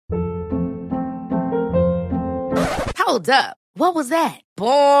Hold up. What was that?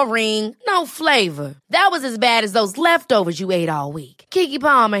 Boring. No flavor. That was as bad as those leftovers you ate all week. Keke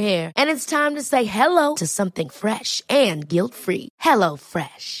Palmer here. And it's time to say hello to something fresh and guilt-free. Hello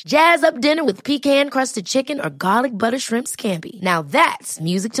Fresh. Jazz up dinner with pecan-crusted chicken or garlic butter shrimp scampi. Now that's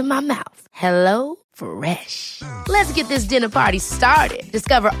music to my mouth. Hello Fresh. Let's get this dinner party started.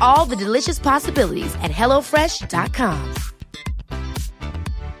 Discover all the delicious possibilities at hellofresh.com.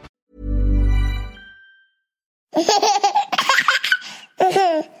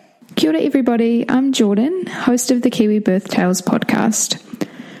 Kia ora everybody, I'm Jordan, host of the Kiwi Birth Tales podcast.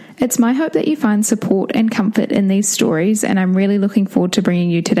 It's my hope that you find support and comfort in these stories, and I'm really looking forward to bringing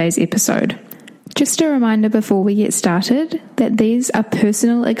you today's episode. Just a reminder before we get started that these are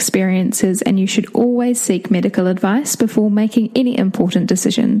personal experiences and you should always seek medical advice before making any important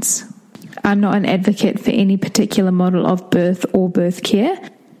decisions. I'm not an advocate for any particular model of birth or birth care,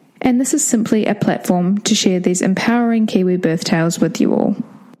 and this is simply a platform to share these empowering Kiwi birth tales with you all.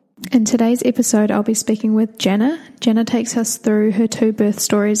 In today's episode, I'll be speaking with Jana. Jana takes us through her two birth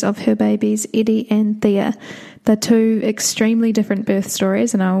stories of her babies, Eddie and Thea. They're two extremely different birth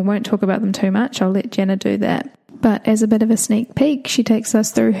stories, and I won't talk about them too much. I'll let Jana do that. But as a bit of a sneak peek, she takes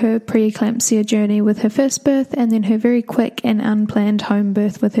us through her preeclampsia journey with her first birth and then her very quick and unplanned home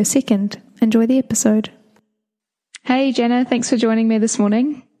birth with her second. Enjoy the episode. Hey Jana, thanks for joining me this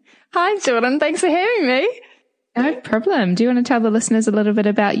morning. Hi, Jordan. Thanks for having me. No problem. Do you want to tell the listeners a little bit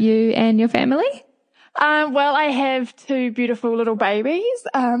about you and your family? Well, I have two beautiful little babies.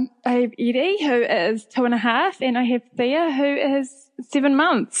 I have Eddie, who is 2.5, and I have Thea, who is 7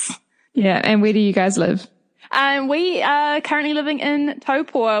 months. Yeah, and where do you guys live? We are currently living in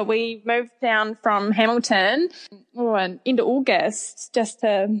Taupua. We moved down from Hamilton into August just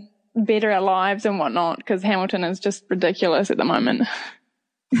to better our lives and whatnot, because Hamilton is just ridiculous at the moment.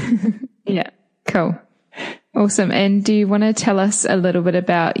 Yeah, cool. Awesome. And do you want to tell us a little bit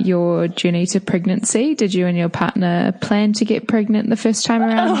about your journey to pregnancy? Did you and your partner plan to get pregnant the first time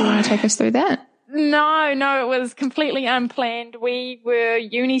around? Do you want to take us through that? No, it was completely unplanned. We were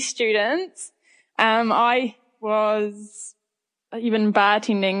uni students. I was even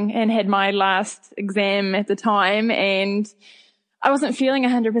bartending and had my last exam at the time, and I wasn't feeling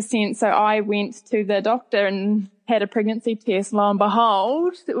 100%, so I went to the doctor and had a pregnancy test. Lo and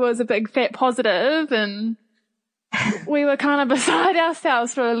behold, it was a big fat positive, and we were kind of beside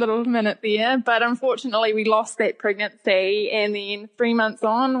ourselves for a little minute there, but unfortunately we lost that pregnancy, and then 3 months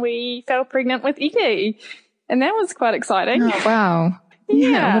on we fell pregnant with Eddie, and that was quite exciting. Oh, wow.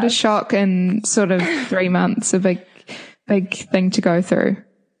 Yeah, what a shock in sort of 3 months, a big thing to go through.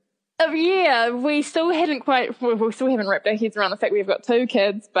 Yeah, we still haven't wrapped our heads around the fact we've got 2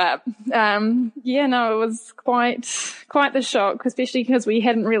 kids, but it was quite the shock, especially because we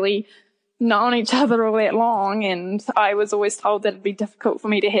hadn't really known each other all that long, and I was always told that it'd be difficult for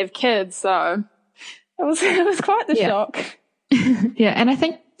me to have kids, so it was quite the shock. Yeah, and I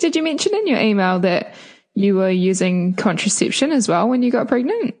think, did you mention in your email that you were using contraception as well when you got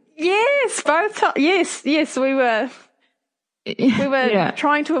pregnant? Yes, both times. Yes, we were. We were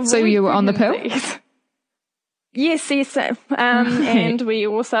trying to avoid. So you were on the pill? Yes. And we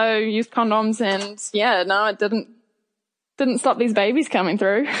also used condoms, and it didn't stop these babies coming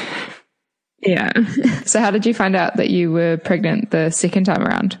through. Yeah. So how did you find out that you were pregnant the second time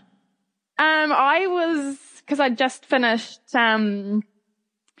around? Because I just finished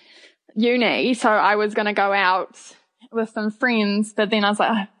uni, so I was going to go out with some friends, but then I was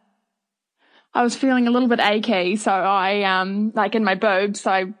like, I was feeling a little bit achy, so I, in my boobs,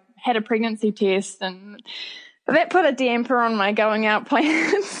 so I had a pregnancy test, and that put a damper on my going out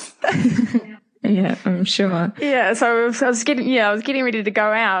plans. Yeah, I'm sure. Yeah, so I was getting ready to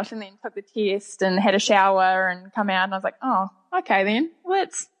go out, and then took the test and had a shower and come out, and I was like, oh, okay then, well,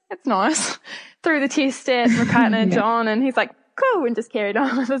 that's nice. Threw the test at my partner, John, and he's like, cool, and just carried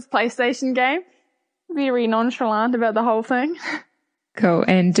on with his PlayStation game. Very nonchalant about the whole thing. Cool.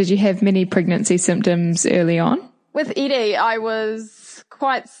 And did you have many pregnancy symptoms early on? With Eddie, I was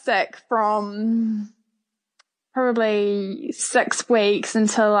quite sick from probably 6 weeks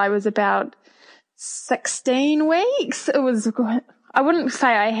until I was about 16 weeks. It was, I wouldn't say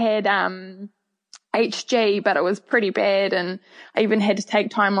I had HG, but it was pretty bad, and I even had to take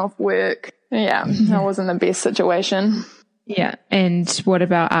time off work. Yeah, that wasn't the best situation. Yeah. And what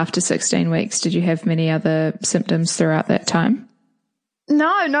about after 16 weeks? Did you have many other symptoms throughout that time?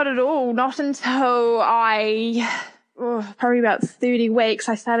 No, not at all. Not until probably about 30 weeks,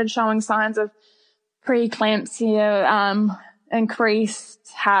 I started showing signs of preeclampsia, increased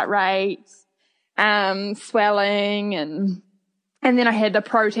heart rate, swelling, and And then I had a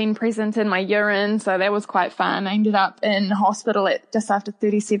protein present in my urine, so that was quite fun. I ended up in hospital at just after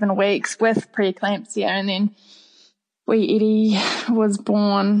 37 weeks with preeclampsia, and then wee Eddie was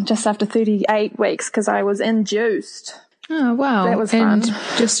born just after 38 weeks because I was induced. Oh, wow. That was fun. And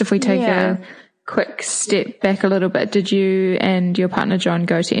just if we take a quick step back a little bit, did you and your partner John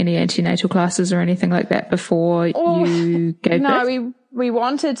go to any antenatal classes or anything like that before you gave birth? No, we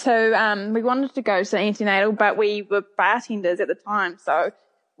wanted to go to antenatal, but we were bartenders at the time, so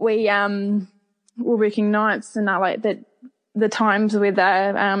we were working nights and like the times where the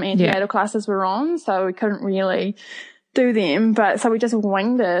antenatal classes were on, so we couldn't really do them. But so we just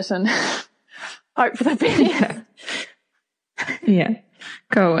winged it and hope for the best. Yeah.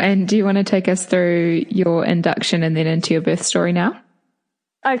 Cool. And do you want to take us through your induction and then into your birth story now?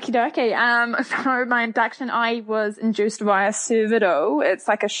 Okie dokie. So my induction, I was induced via cervidil. It's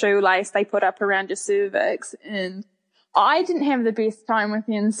like a shoelace they put up around your cervix, and I didn't have the best time with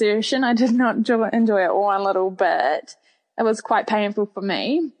the insertion. I did not enjoy it one little bit. It was quite painful for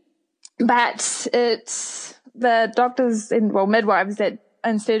me, but the doctors and midwives that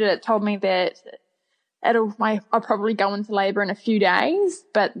inserted it told me that I'll probably go into labour in a few days,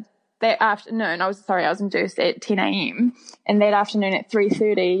 but that afternoon, I was induced at 10 a.m. and that afternoon at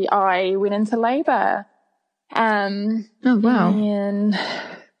 3:30, I went into labour. Oh, wow. And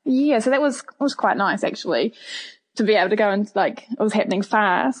yeah, so that was quite nice actually to be able to go into, like, it was happening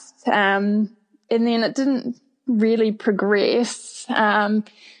fast. And then it didn't really progress. And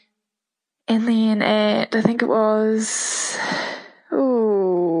then at, I think it was,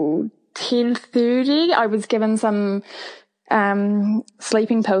 10:30, I was given some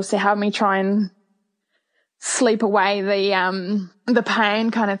sleeping pills to help me try and sleep away the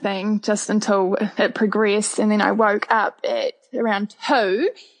pain kind of thing, just until it progressed. And then I woke up at around 2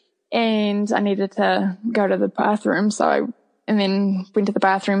 and I needed to go to the bathroom. And then went to the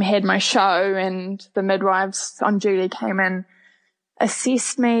bathroom, had my show, and the midwives on duty came in,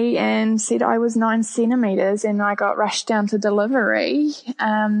 assessed me and said I was 9 centimetres, and I got rushed down to delivery.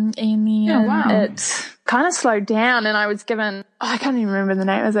 And then it kind of slowed down, and I was given, I can't even remember the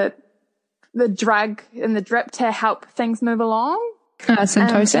name, is it the drug in the drip to help things move along?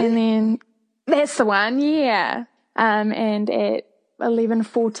 Syntocin. And then that's the one, yeah. And at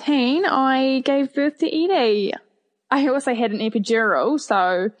 11:14, I gave birth to Eddie. I also had an epidural,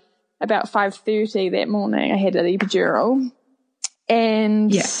 so about 5:30 that morning I had an epidural.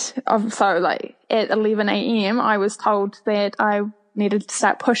 And so like at 11 a.m. I was told that I needed to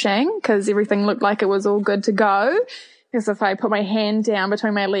start pushing because everything looked like it was all good to go. Because if I put my hand down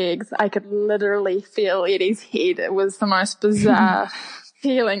between my legs, I could literally feel Eddie's head. It was the most bizarre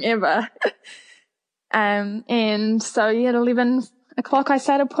feeling ever. And so at 11 o'clock I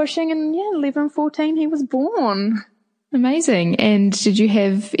started pushing, and 11:14 he was born. Amazing. And did you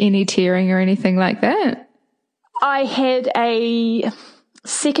have any tearing or anything like that? I had a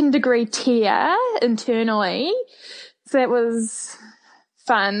 2nd-degree tear internally, so that was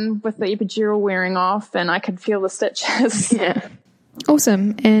fun with the epidural wearing off, and I could feel the stitches. Yeah.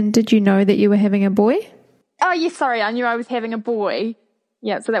 Awesome. And did you know that you were having a boy? Oh, yes, sorry, I knew I was having a boy.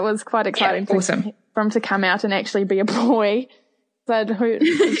 Yeah, so that was quite exciting for him to come out and actually be a boy. So I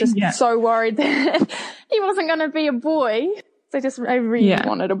was just so worried that he wasn't going to be a boy. So I really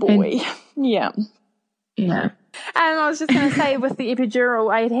wanted a boy. Yeah. And I was just going to say, with the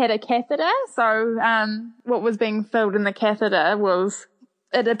epidural, I had a catheter. So what was being filled in the catheter was,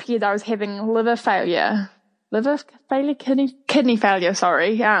 it appeared I was having kidney failure,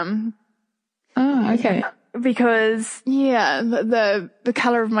 sorry. Oh, okay. Because, the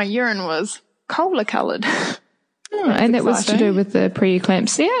colour of my urine was cola coloured. Oh, and that was to do with the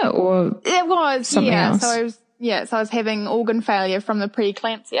preeclampsia, or it was something else? So I was having organ failure from the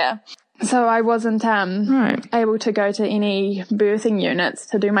preeclampsia. So I wasn't able to go to any birthing units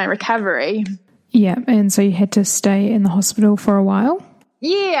to do my recovery. Yeah, and so you had to stay in the hospital for a while?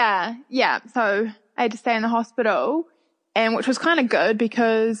 Yeah. So I had to stay in the hospital, and which was kind of good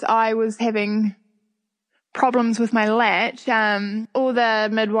because I was having problems with my latch. All the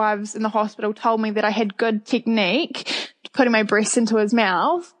midwives in the hospital told me that I had good technique putting my breast into his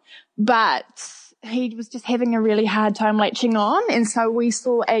mouth, but he was just having a really hard time latching on. And so we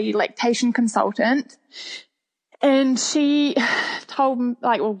saw a lactation consultant, and she told me,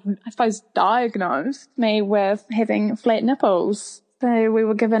 diagnosed me with having flat nipples. So we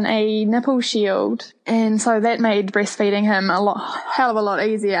were given a nipple shield, and so that made breastfeeding him hell of a lot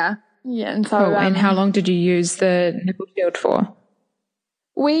easier. Yeah, and so and how long did you use the nipple shield for?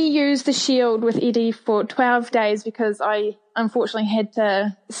 We used the Shield with Eddie for 12 days because I unfortunately had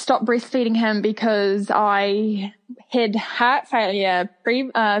to stop breastfeeding him because I had heart failure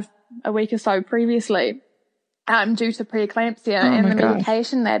a week or so previously due to preeclampsia, and the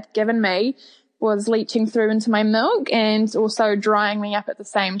medication they'd given me was leaching through into my milk and also drying me up at the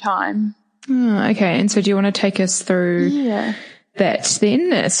same time. Oh, okay. And so do you want to take us through that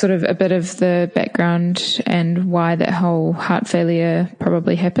then, sort of a bit of the background and why that whole heart failure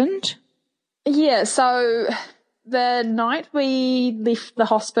probably happened? Yeah, so the night we left the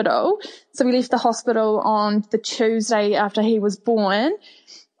hospital, we on the Tuesday after he was born,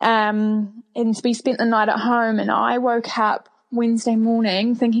 and we spent the night at home, and I woke up Wednesday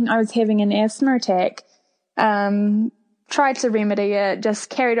morning thinking I was having an asthma attack. Tried to remedy it, just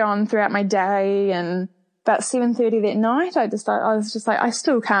carried on throughout my day, and about 7:30 that night, I was just like, I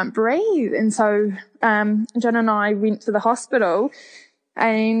still can't breathe. And so, Jana and I went to the hospital,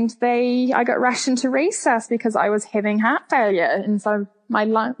 and I got rushed into resus because I was having heart failure. And so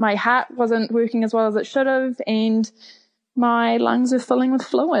my heart wasn't working as well as it should have, and my lungs were filling with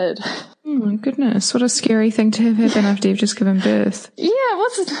fluid. Oh my goodness. What a scary thing to have happen after you've just given birth.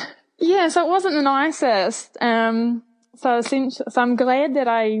 Yeah, so it wasn't the nicest. So I'm glad that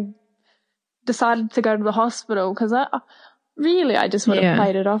I decided to go to the hospital, because I just would have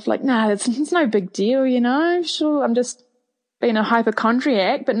played it off like, nah, it's no big deal, you know. Sure, I'm just being a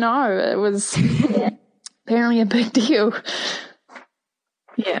hypochondriac, but no, it was apparently a big deal.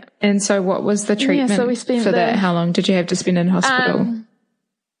 Yeah. And so what was the treatment for that? How long did you have to spend in hospital?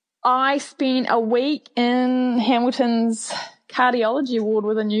 I spent a week in Hamilton's cardiology ward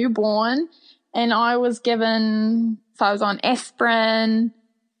with a newborn, and I was on aspirin,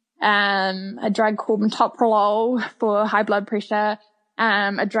 a drug called metoprolol for high blood pressure,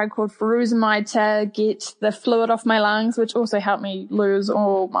 a drug called furosemide to get the fluid off my lungs, which also helped me lose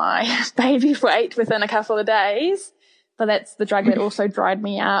all my baby weight within a couple of days. So that's the drug that also dried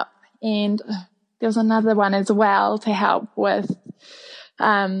me up. And there was another one as well to help with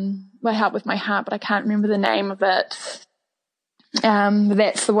my heart, but I can't remember the name of it.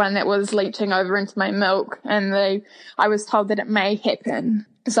 That's the one that was leaching over into my milk, and I was told that it may happen.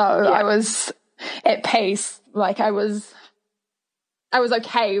 So I was at peace. Like I was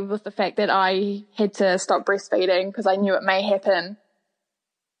okay with the fact that I had to stop breastfeeding because I knew it may happen.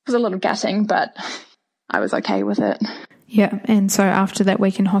 It was a little gutting, but I was okay with it. Yeah. And so after that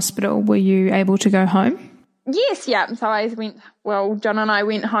week in hospital, were you able to go home? Yes, yeah. So John and I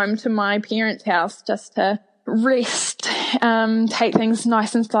went home to my parents' house just to rest, take things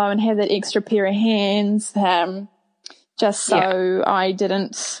nice and slow, and have that extra pair of hands, just so I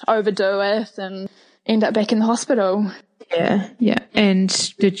didn't overdo it and end up back in the hospital. Yeah, yeah. And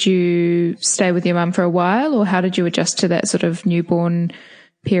did you stay with your mum for a while, or how did you adjust to that sort of newborn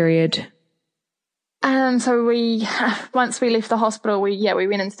period? So once we left the hospital, we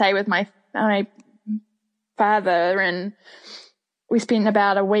went and stayed with my father, and we spent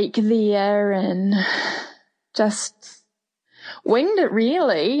about a week there and just winged it,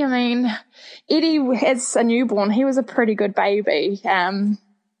 really. I mean, Eddie, as a newborn, he was a pretty good baby.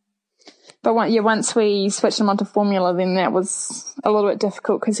 But once we switched him onto formula, then that was a little bit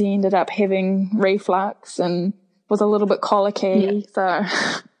difficult because he ended up having reflux and was a little bit colicky. So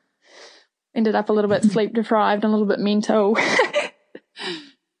ended up a little bit sleep deprived and a little bit mental.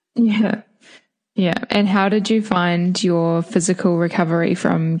 Yeah. Yeah. And how did you find your physical recovery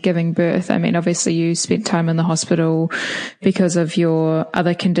from giving birth? I mean, obviously you spent time in the hospital because of your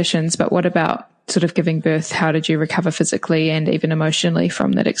other conditions, but what about sort of giving birth? How did you recover physically and even emotionally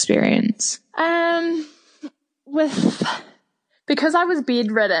from that experience? Because I was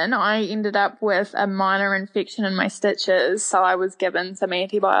bedridden, I ended up with a minor infection in my stitches, so I was given some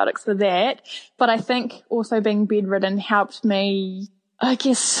antibiotics for that. But I think also being bedridden helped me, I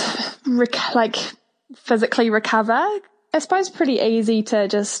guess, physically recover. I suppose pretty easy to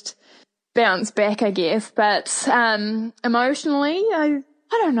just bounce back, I guess. But emotionally, I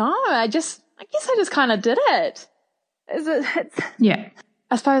don't know. I guess I just kind of did it. Yeah.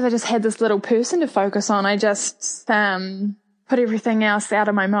 I suppose I just had this little person to focus on. I just put everything else out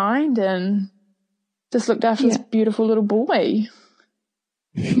of my mind and just looked after this beautiful little boy.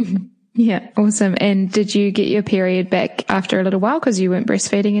 Yeah, awesome. And did you get your period back after a little while because you weren't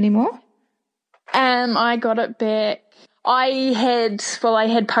breastfeeding anymore? I got it back. I had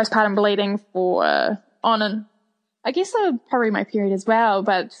postpartum bleeding I guess probably my period as well,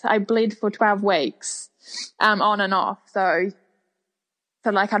 but I bled for 12 weeks, on and off. So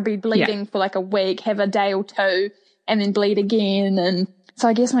I'd be bleeding for a week, have a day or two, and then bleed again. And so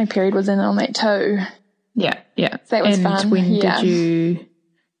I guess my period was in on that too. Yeah, yeah. So that was fun. And when did you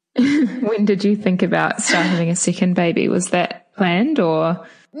When did you think about starting having a second baby? Was that planned or?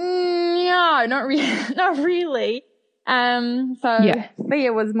 No, not really.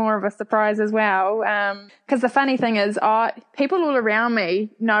 Thea was more of a surprise as well. Because the funny thing is, people all around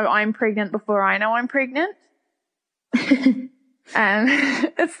me know I'm pregnant before I know I'm pregnant.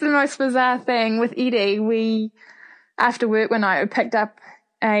 It's the most bizarre thing with Edie. After work one night, we picked up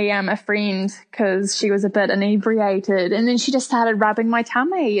a friend because she was a bit inebriated, and then she just started rubbing my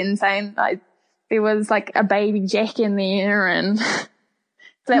tummy and saying there was like a baby Jack in there, and so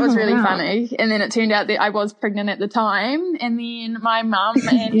that was really funny. And then it turned out that I was pregnant at the time, and then my mum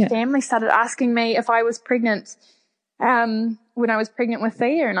and family started asking me if I was pregnant when I was pregnant with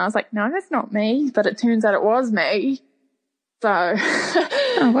Thea, and I was like, no, that's not me, but it turns out it was me. So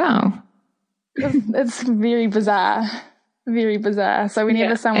oh wow, it's very bizarre. Very bizarre. So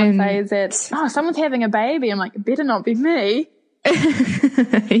whenever someone says that, someone's having a baby, I'm like, it better not be me.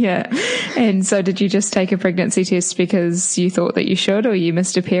 Yeah. And so did you just take a pregnancy test because you thought that you should, or you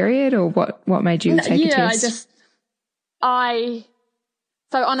missed a period, or what made you take a test? So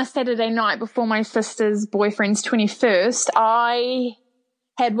on a Saturday night before my sister's boyfriend's 21st, I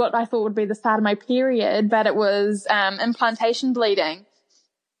had what I thought would be the start of my period, but it was implantation bleeding.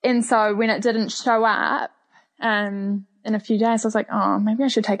 And so when it didn't show up, in a few days, I was like, oh, maybe I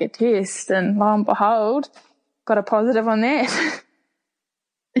should take a test. And lo and behold, got a positive on that.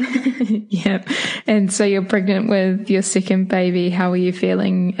 Yeah. And so you're pregnant with your second baby. How are you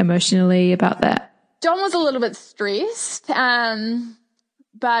feeling emotionally about that? John was a little bit stressed,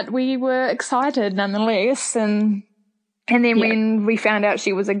 but we were excited nonetheless. And then when we found out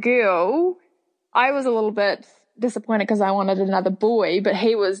she was a girl, I was a little bit disappointed because I wanted another boy, but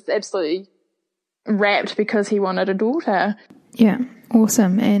he was absolutely wrapped because he wanted a daughter. Yeah,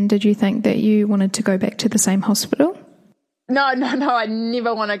 awesome. And did you think that you wanted to go back to the same hospital? No, I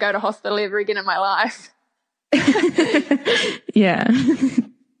never want to go to hospital ever again in my life. Yeah.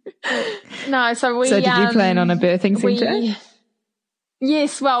 No, so did you plan on a birthing centre?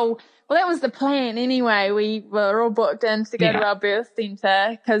 Yes, well, that was the plan anyway. We were all booked in to go to our birth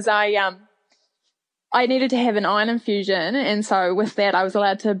centre because I needed to have an iron infusion, and so with that I was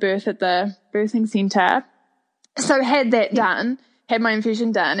allowed to birth at the birthing centre. So had that done, had my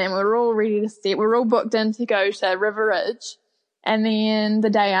infusion done, and we were all ready to set. We were all booked in to go to River Ridge. And then the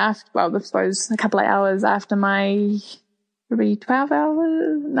day after, well, I suppose a couple of hours after my, maybe 12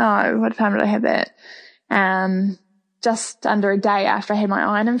 hours? No, what time did I have that? Just under a day after I had my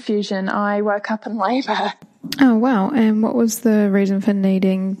iron infusion, I woke up in labour. Oh, wow. And what was the reason for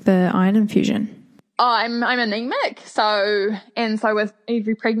needing the iron infusion? I'm anemic, so with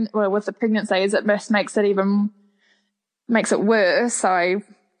every with the pregnancies, it just makes it worse. So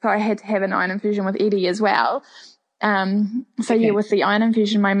I had to have an iron infusion with Eddie as well. With the iron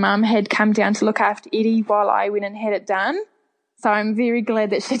infusion, my mum had come down to look after Eddie while I went and had it done. So I'm very glad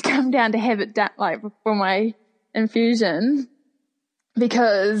that she'd come down to have it done, like before my infusion,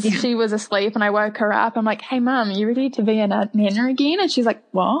 because she was asleep and I woke her up. I'm like, hey mum, are you ready to be a nana again? And she's like,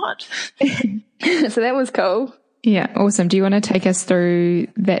 what? So that was cool. Yeah, awesome. Do you want to take us through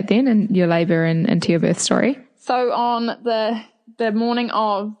that then, and your labour and into your birth story? So on the morning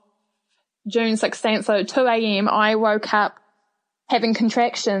of June 16th, so 2 a.m, I woke up having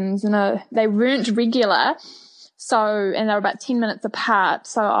contractions, and they weren't regular. And they were about 10 minutes apart.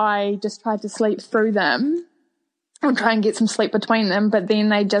 So I just tried to sleep through them and try and get some sleep between them. But then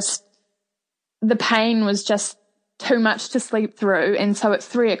the pain was just too much to sleep through. And so at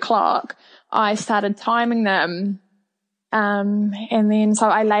 3 o'clock, I started timing them. And then so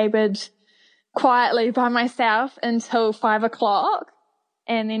I laboured quietly by myself until 5 o'clock.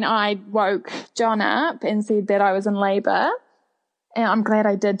 And then I woke John up and said that I was in labour. And I'm glad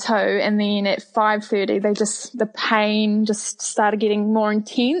I did too. And then at 5:30, the pain just started getting more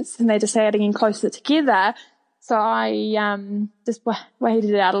intense, and they just started getting closer together. So I just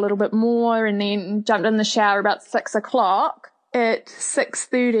waited it out a little bit more, and then jumped in the shower about 6 o'clock. At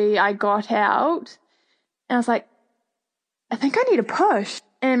 6:30, I got out, and I was like, I think I need a push.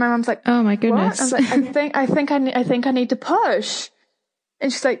 And my mum's like, oh my goodness. What? I was like, I think I need to push.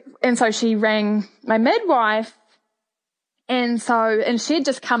 And she's like, and so she rang my midwife. And she had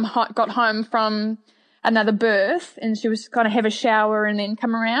just got home from another birth, and she was going to have a shower and then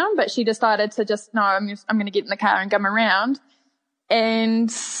come around, but she decided to no, I'm going to get in the car and come around.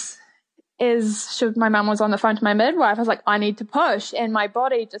 And my mum was on the phone to my midwife, I was like, I need to push. And my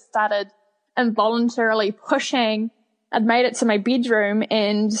body just started involuntarily pushing. I'd made it to my bedroom,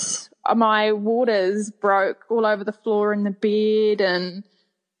 and my waters broke all over the floor in the bed, and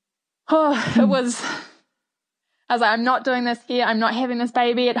it was I was like, I'm not doing this here. I'm not having this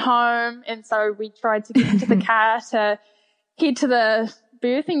baby at home. And so we tried to get into the car to head to the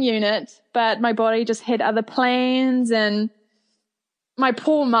birthing unit, but my body just had other plans. And my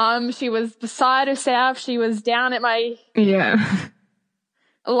poor mum, she was beside herself. She was down at my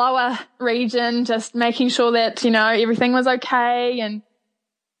lower region, just making sure that, everything was okay and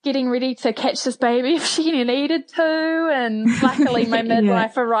getting ready to catch this baby if she needed to. And luckily my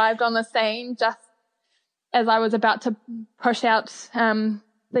midwife arrived on the scene just as I was about to push out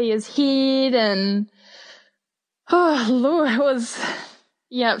Thea's head. And oh Lord, it was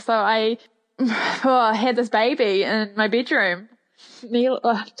so I had this baby in my bedroom,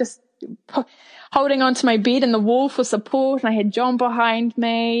 just holding onto my bed and the wall for support, and I had John behind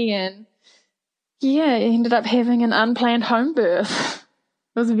me, and ended up having an unplanned home birth.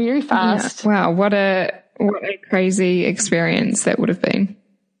 It was very fast. Yeah. Wow, what a crazy experience that would have been.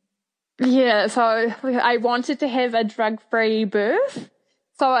 Yeah, so I wanted to have a drug-free birth,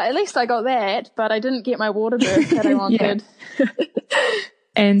 so at least I got that, but I didn't get my water birth that I wanted.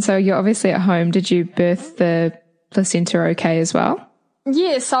 And so you're obviously at home. Did you birth the placenta okay as well?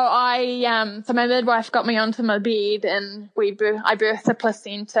 Yeah, so so my midwife got me onto my bed, and I birthed the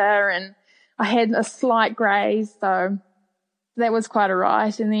placenta, and I had a slight graze, so that was quite all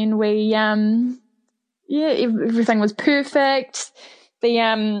right. And then we, everything was perfect.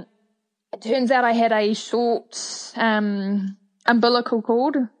 It turns out I had a short umbilical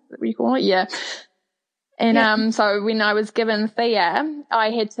cord, what do you call it? Yeah. And so when I was given Thea,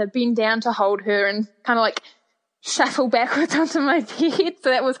 I had to bend down to hold her and kind of like shuffle backwards onto my bed. So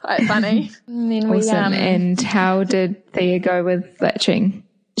that was quite funny. And then awesome. And how did Thea go with latching?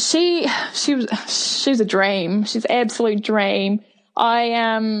 She's a dream. She's an absolute dream.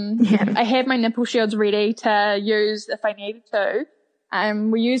 I had my nipple shields ready to use if I needed to.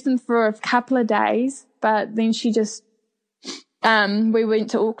 We used them for a couple of days, but then she just, we went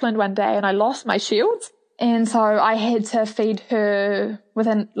to Auckland one day and I lost my shields. And so I had to feed her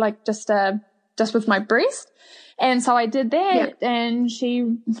just with my breast. And so I did that, and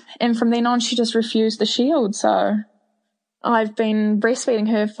from then on she just refused the shield. So I've been breastfeeding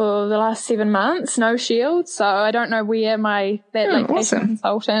her for the last 7 months, no shield. So I don't know where patient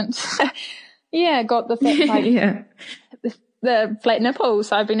consultant, got the fact the flat nipple.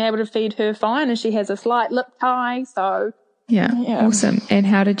 So I've been able to feed her fine, and she has a slight lip tie. So awesome. And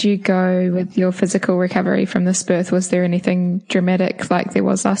how did you go with your physical recovery from this birth? Was there anything dramatic like there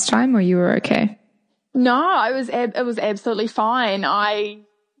was last time, or you were okay? No, it was absolutely fine.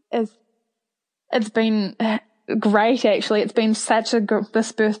 It's been great, actually. It's been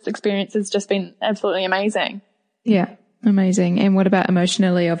this birth experience has just been absolutely amazing. Yeah, amazing. And what about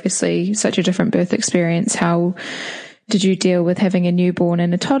emotionally? Obviously, such a different birth experience. How did you deal with having a newborn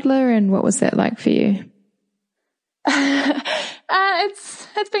and a toddler, and what was that like for you?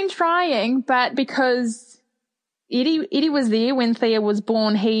 It's been trying, but because Eddie was there when Thea was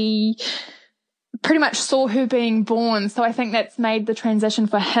born, he pretty much saw her being born. So I think that's made the transition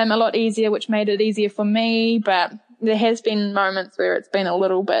for him a lot easier, which made it easier for me. But there has been moments where it's been a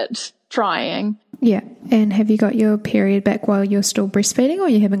little bit trying. Yeah. And have you got your period back while you're still breastfeeding, or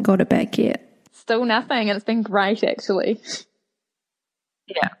you haven't got it back yet? Still nothing, and it's been great, actually.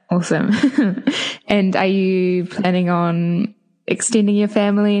 Yeah, awesome. And are you planning on extending your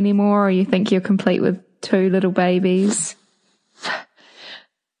family anymore, or you think you're complete with 2 little babies?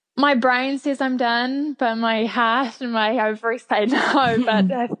 My brain says I'm done, but my heart and my ovaries say no,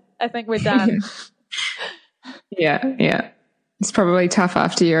 but I think we're done. Yeah. It's probably tough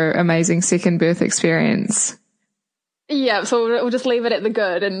after your amazing second birth experience. Yeah, so we'll just leave it at the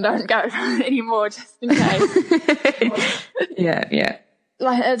good and don't go anymore just in case. Yeah.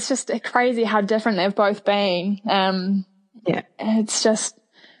 Like, it's just crazy how different they've both been. It's just,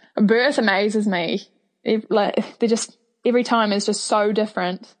 birth amazes me. Every time is just so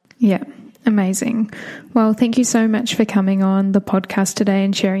different. Yeah, amazing. Well, thank you so much for coming on the podcast today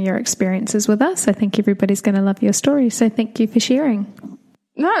and sharing your experiences with us. I think everybody's going to love your story, so thank you for sharing.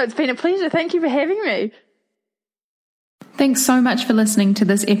 No, it's been a pleasure. Thank you for having me. Thanks so much for listening to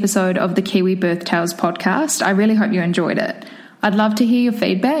this episode of the Kiwi Birth Tales podcast. I really hope you enjoyed it. I'd love to hear your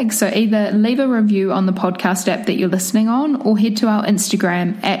feedback, so either leave a review on the podcast app that you're listening on, or head to our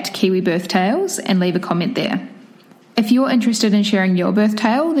Instagram at Kiwi Birth Tales and leave a comment there. If you're interested in sharing your birth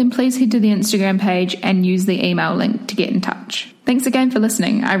tale, then please head to the Instagram page and use the email link to get in touch. Thanks again for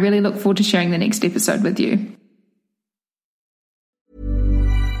listening. I really look forward to sharing the next episode with you.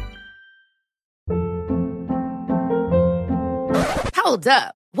 Hold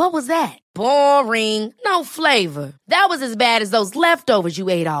up. What was that? Boring. No flavor. That was as bad as those leftovers you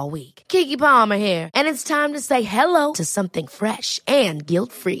ate all week. Keke Palmer here, and it's time to say hello to something fresh and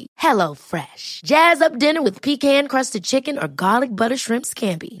guilt-free. Hello Fresh. Jazz up dinner with pecan-crusted chicken or garlic butter shrimp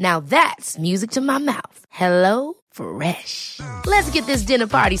scampi. Now that's music to my mouth. Hello Fresh. Let's get this dinner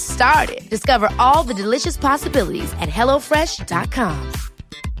party started. Discover all the delicious possibilities at HelloFresh.com.